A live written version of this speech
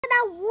at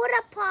a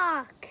water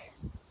park.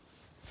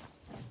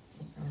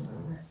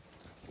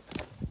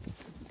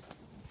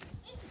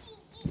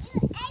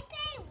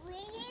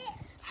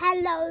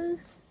 Hello.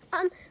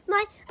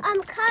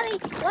 Carly,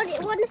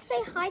 want to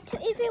say hi to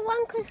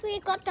everyone because we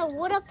got the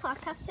water park.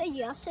 I'll show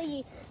you.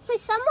 So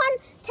someone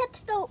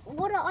tips the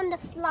water on the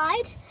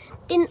slide,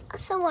 then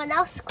someone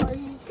else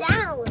goes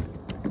down.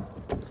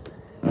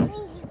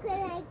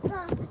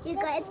 You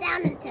go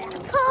down into the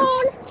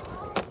pool.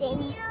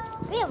 Then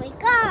there we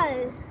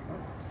go.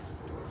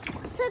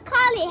 So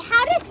Carly,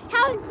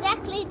 how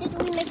exactly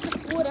did we make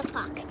this water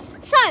park?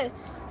 So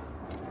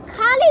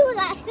Carly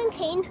was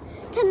thinking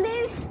to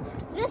move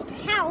this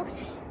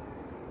house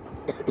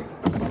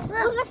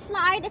with a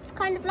slide. It's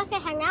kind of like a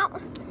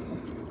hangout,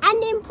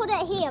 and then put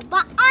it here.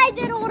 But I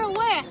did all the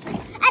work,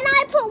 and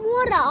I put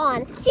water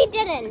on. She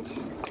didn't.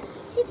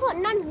 She put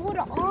no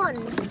water on.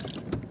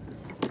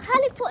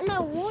 Carly put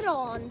no water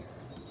on.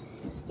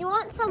 You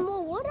want some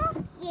more water?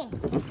 Yes.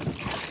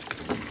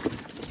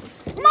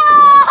 No!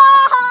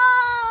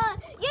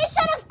 You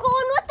should have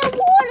gone with the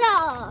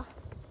water.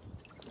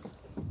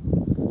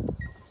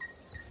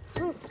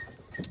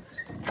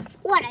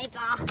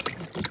 Whatever.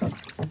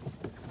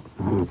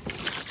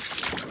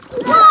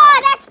 Oh,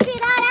 that's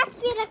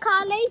better,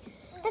 Carly.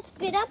 That's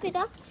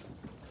better.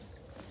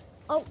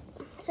 Oh,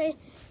 so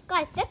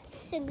guys,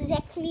 that's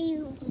exactly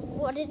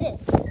what it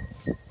is.